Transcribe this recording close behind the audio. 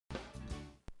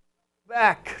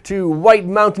Back to White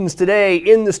Mountains today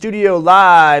in the studio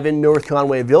live in North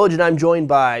Conway Village, and I'm joined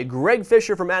by Greg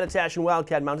Fisher from Attitash and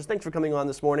Wildcat Mountains. Thanks for coming on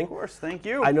this morning. Of course, thank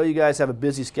you. I know you guys have a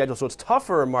busy schedule, so it's tough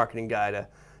for a marketing guy to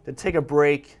take a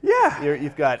break. Yeah.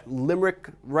 You've got limerick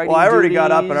writing. Well, I already duties.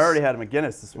 got up and I already had a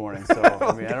McGinnis this morning, so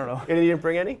I mean, I don't know. And you didn't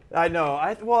bring any? I know.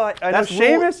 I know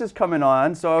Seamus is coming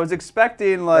on, so I was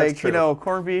expecting like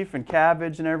corned beef and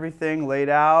cabbage and everything laid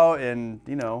out, and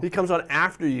he comes on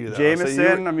after you though. Jameson,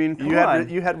 so I mean,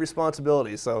 you had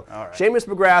responsibilities. So right. Seamus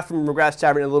McGrath from McGrath's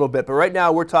Tavern in a little bit, but right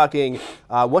now we're talking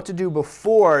what to do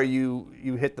before you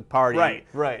hit the party.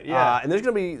 Right, yeah. And there's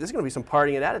gonna be some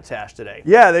partying at Attitash today.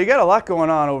 Yeah, they got a lot going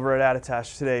on over at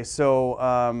Attitash today.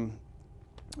 So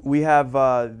we have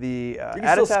the you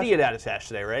can still ski at Attitash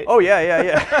today, right? Oh yeah.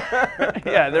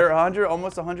 Yeah, they're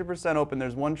almost 100% open.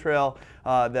 There's one trail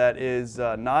that is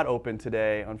not open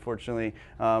today, unfortunately.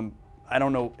 I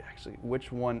don't know actually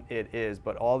which one it is,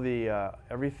 but all the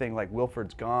everything like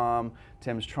Wilford's Gom,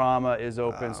 Tim's Trauma is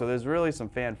open. Wow. So there's really some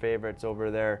fan favorites over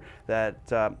there that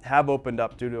have opened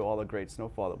up due to all the great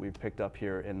snowfall that we've picked up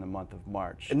here in the month of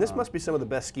March. And this must be some of the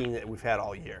best skiing that we've had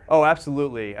all year. Oh,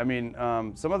 absolutely. I mean,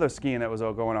 some of the skiing that was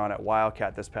going on at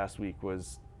Wildcat this past week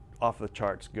was off the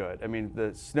charts good. I mean,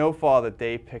 the snowfall that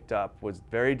they picked up was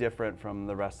very different from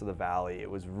the rest of the valley. It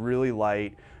was really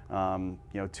light.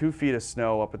 2 feet of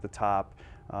snow up at the top.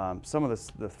 Some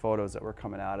of the photos that were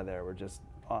coming out of there were just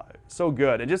so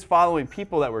good, and just following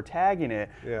people that were tagging it,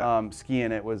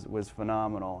 skiing it was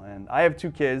phenomenal. And I have 2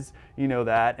 kids, you know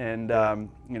that, and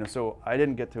so I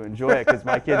didn't get to enjoy it because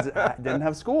my kids didn't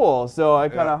have school, so I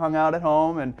kind of hung out at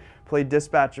home and played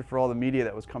dispatcher for all the media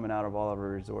that was coming out of all of our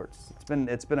resorts.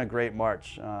 It's been a great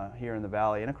March here in the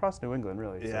valley and across New England,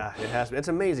 really. Yeah, so. It has been. It's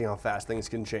amazing how fast things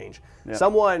can change. Yeah.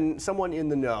 Someone in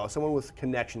the know, someone with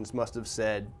connections must have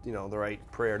said, the right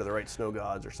prayer to the right snow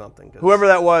gods or something. Whoever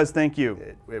that was, thank you.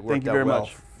 It worked out well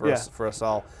for us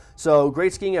all. So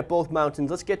great skiing at both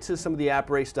mountains. Let's get to some of the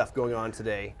après stuff going on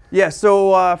today. Yeah,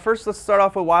 so first let's start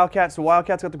off with Wildcat. So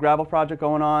Wildcat's got the gravel project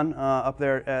going on up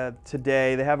there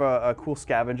today. They have a cool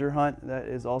scavenger hunt that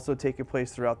is also taking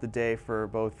place throughout the day for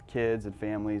both kids and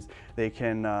families. They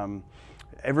can,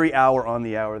 every hour on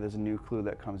the hour there's a new clue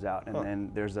that comes out, and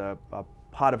then there's a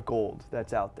pot of gold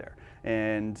that's out there.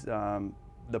 And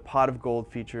the pot of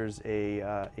gold features a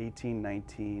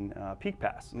 1819 Peak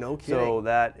Pass. No kidding. So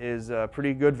that is a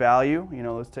pretty good value.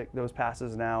 Those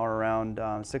passes now are around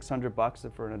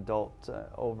 $600 for an adult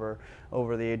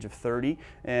over the age of 30.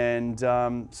 And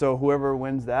so whoever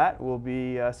wins that will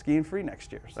be skiing free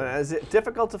next year. So. Is it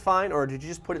difficult to find, or did you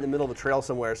just put it in the middle of the trail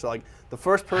somewhere? So like the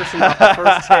first person off the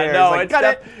first chair no, is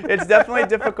like, it's definitely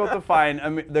difficult to find. I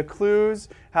mean, the clues,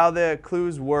 how the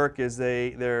clues work is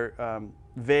they're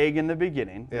vague in the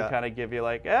beginning. They kind of give you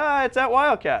like, it's at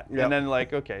Wildcat. Yep. And then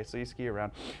like, okay, so you ski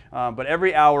around. But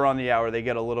every hour on the hour, they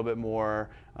get a little bit more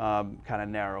kind of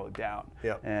narrowed down.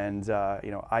 Yep. And,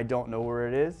 I don't know where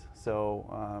it is.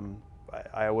 So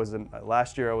I wasn't,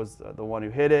 last year I was the one who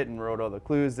hit it and wrote all the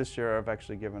clues. This year I've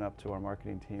actually given up to our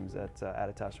marketing teams at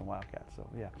Attitash and Wildcat. So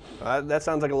yeah. That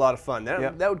sounds like a lot of fun.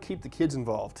 That would keep the kids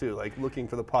involved too, like looking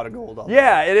for the pot of gold.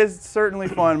 Yeah, it is certainly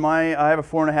fun. I have a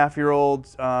 4.5-year-old.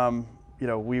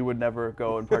 We would never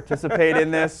go and participate in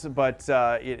this, but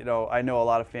I know a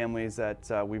lot of families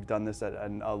that we've done this at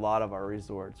a lot of our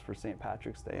resorts for St.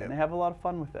 Patrick's Day, and they have a lot of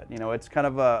fun with it. It's kind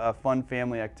of a fun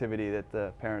family activity that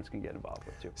the parents can get involved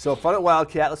with too. So fun at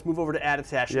Wildcat. Let's move over to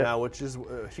Attitash now, which is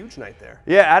a huge night there.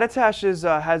 Yeah,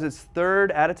 Attitash has its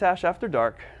 3rd Attitash After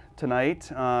Dark tonight.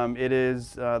 It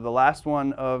is the last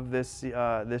one of this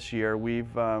year. We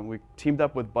teamed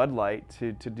up with Bud Light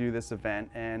to do this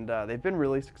event, and they've been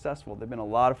really successful. They've been a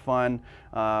lot of fun.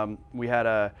 We had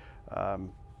a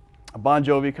Bon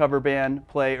Jovi cover band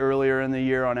play earlier in the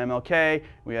year on MLK.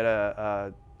 We had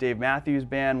a Dave Matthews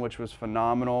Band, which was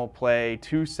phenomenal, play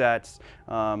 2 sets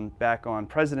back on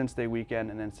President's Day weekend,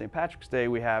 and then St. Patrick's Day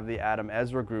we have the Adam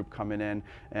Ezra group coming in,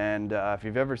 and if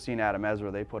you've ever seen Adam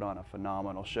Ezra, they put on a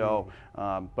phenomenal show.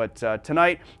 But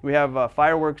tonight we have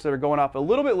fireworks that are going off a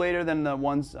little bit later than the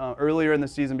ones earlier in the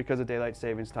season because of daylight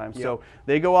savings time. Yep. So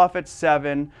they go off at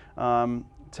 7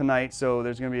 tonight, so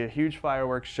there's going to be a huge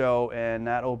fireworks show, and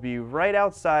that'll be right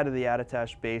outside of the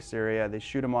Attitash base area. They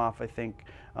shoot them off, I think,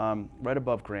 right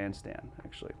above Grandstand,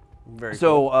 actually. Very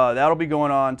cool. So that'll be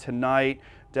going on tonight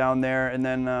down there, and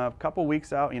then a couple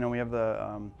weeks out, we have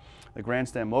the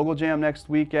Grandstand Mogul Jam next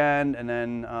weekend, and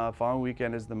then following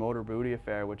weekend is the Motor Booty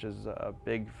Affair, which is a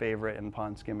big favorite in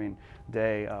pond skimming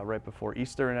day right before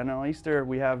Easter. And then on Easter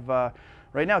we have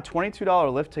right now,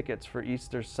 $22 lift tickets for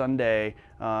Easter Sunday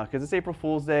because it's April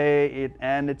Fool's Day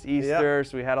and it's Easter,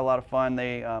 so we had a lot of fun.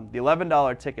 The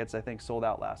 $11 tickets, I think, sold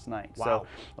out last night. Wow. So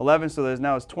 11, so there's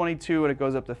now it's 22 and it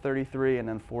goes up to 33 and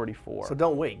then 44. So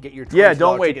don't wait. Get your $20 yeah,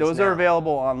 don't wait. tickets Those now. are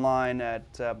available online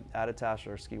at Attitash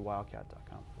or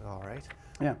skiwildcat.com. All right.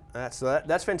 Yeah.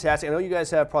 That's fantastic. I know you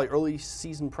guys have probably early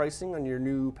season pricing on your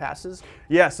new passes.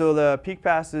 Yeah, so the Peak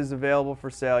Pass is available for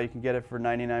sale. You can get it for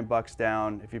 $99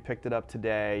 down. If you picked it up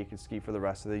today, you can ski for the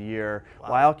rest of the year. Wow.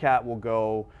 Wildcat will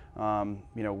go,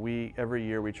 you know, every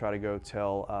year we try to go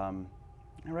till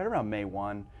right around May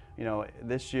 1. You know,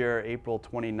 this year, April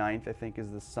 29th, I think, is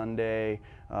the Sunday,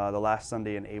 the last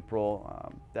Sunday in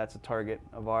April. That's a target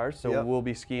of ours, so we'll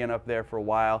be skiing up there for a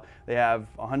while. They have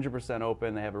 100%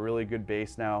 open. They have a really good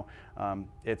base now.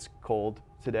 It's cold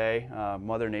today.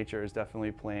 Mother Nature is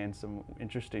definitely playing some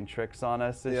interesting tricks on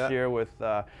us this year with,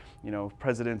 you know,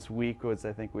 President's Week was,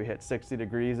 I think we hit 60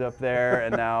 degrees up there,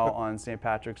 and now on St.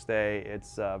 Patrick's Day,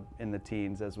 it's in the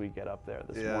teens as we get up there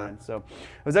this morning. So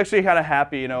I was actually kind of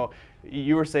happy, you know,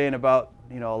 you were saying about,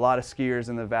 you know, a lot of skiers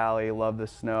in the valley love the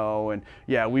snow, and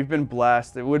yeah, we've been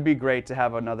blessed. It would be great to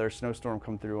have another snowstorm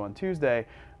come through on Tuesday.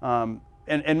 And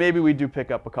maybe we do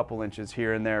pick up a couple inches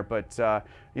here and there, but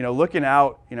you know, looking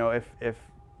out, you know, if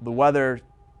the weather,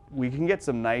 we can get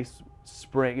some nice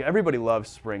spring. Everybody loves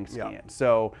spring skiing.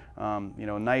 So, you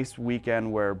know, a nice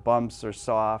weekend where bumps are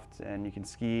soft and you can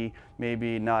ski,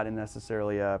 maybe not in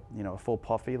necessarily a, you know, a full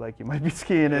puffy like you might be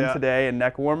skiing in today, and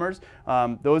neck warmers.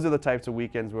 Those are the types of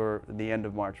weekends where the end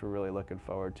of March we're really looking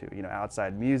forward to, you know,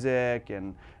 outside music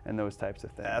and those types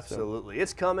of things. Absolutely. So,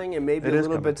 it's coming and maybe a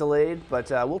little bit delayed, but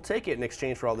we'll take it in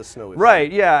exchange for all this snow.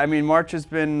 Right, yeah. I mean, March has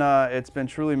been, it's been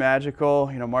truly magical.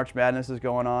 You know, March Madness is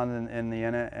going on in the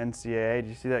NCAA. Did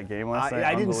you see that game last night?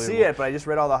 I didn't see it, but I just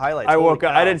read all the highlights. I woke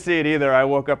up. I didn't see it either. I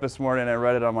woke up this morning and I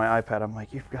read it on my iPad. I'm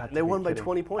like, you've got to They won by kidding.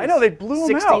 20 points. I know, they blew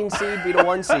them out. 16 seed beat a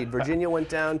 1 seed. Virginia went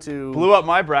down to... Blew up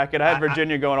my bracket. I had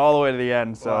Virginia going all the way to the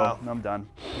end, so I'm done.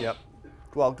 Yep.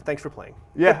 Well, thanks for playing.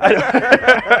 Yeah.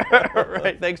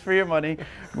 Right. Thanks for your money.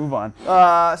 Move on.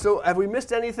 So, have we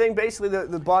missed anything? Basically,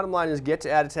 the bottom line is get to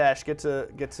Attitash, get to.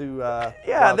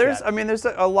 Yeah, Wildcat. there's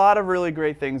a lot of really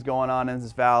great things going on in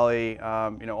this valley.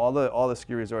 You know, all the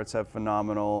ski resorts have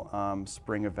phenomenal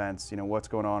spring events. You know, what's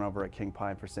going on over at King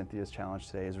Pine for Cynthia's Challenge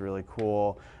today is really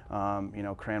cool. You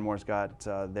know, Cranmore's got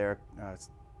their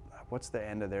what's the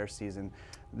end of their season?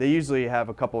 They usually have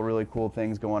a couple really cool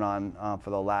things going on for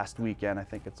the last weekend. I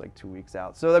think it's like 2 weeks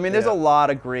out. So, I mean, there's a lot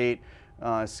of great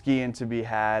skiing to be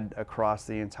had across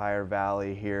the entire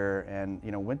valley here. And,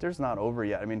 you know, winter's not over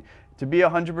yet. I mean, to be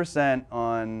 100%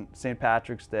 on St.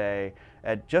 Patrick's Day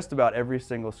at just about every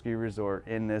single ski resort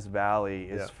in this valley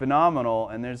is phenomenal.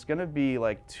 And there's going to be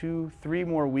like 2-3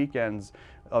 more weekends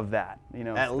of that, you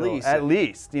know, at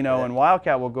least, you know, and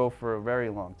Wildcat will go for a very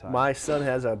long time. My son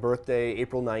has a birthday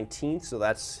April 19th, so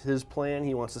that's his plan.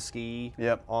 He wants to ski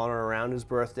on or around his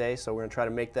birthday, so we're gonna try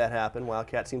to make that happen.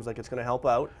 Wildcat seems like it's gonna help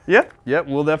out. Yep,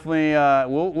 we'll definitely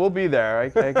we'll be there. I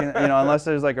can, you know, unless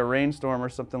there's like a rainstorm or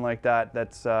something like that.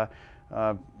 That's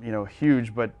you know,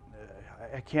 huge, but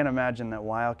I can't imagine that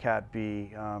Wildcat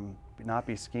not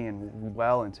be skiing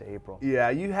well into April.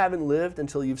 Yeah, you haven't lived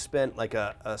until you've spent like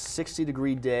a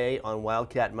 60-degree day on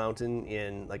Wildcat Mountain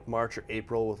in like March or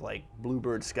April with like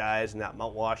bluebird skies and that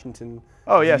Mount Washington.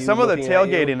 Oh yeah, some of the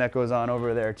tailgating that goes on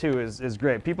over there too is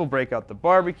great. People break out the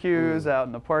barbecues out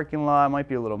in the parking lot. It might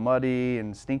be a little muddy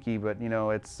and stinky, but you know,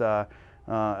 it's a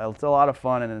lot of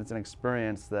fun, and it's an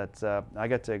experience that I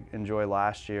got to enjoy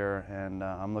last year, and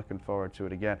I'm looking forward to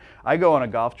it again. I go on a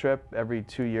golf trip every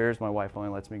 2 years. My wife only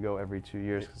lets me go every 2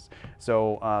 years.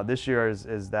 So this year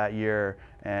is that year,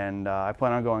 and I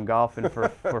plan on going golfing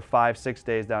for 5-6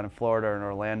 days down in Florida and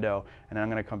Orlando, and I'm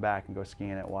going to come back and go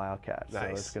skiing at Wildcat. So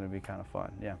it's going to be kind of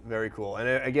fun. Yeah. Very cool.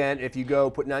 And again, if you go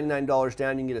put $99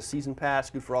 down, you can get a season pass,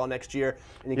 good for all next year,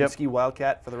 and you can ski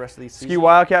Wildcat for the rest of the season. Ski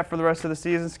Wildcat for the rest of the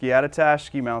season. Ski Attitash,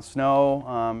 ski Mount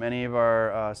Snow, any of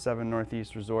our 7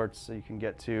 Northeast resorts that you can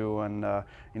get to, and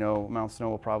you know, Mount Snow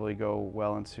will probably go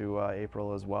well into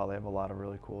April as well. They have a lot of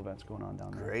really cool events going on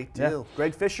down there. Great deal.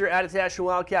 Greg Fisher, Attitash and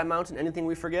Wildcat Mountain. Anything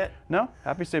we forget? No.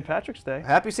 Happy St. Patrick's Day.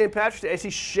 Happy St. Patrick's Day. I see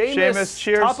Seamus.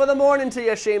 Cheers. Top of the morning to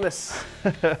you, Seamus.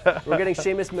 We're getting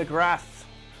Seamus McGrath,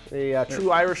 a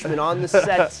true Irishman, on the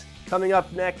set. Coming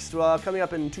up next, coming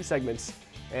up in 2 segments.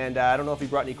 And I don't know if he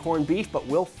brought any corned beef, but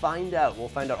we'll find out. We'll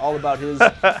find out all about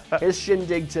his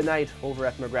shindig tonight over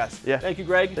at McGrath's. Yeah. Thank you,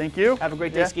 Greg. Thank you. Have a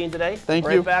great day skiing today. Thank you.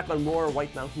 We're right back on more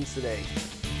White Mountains Today.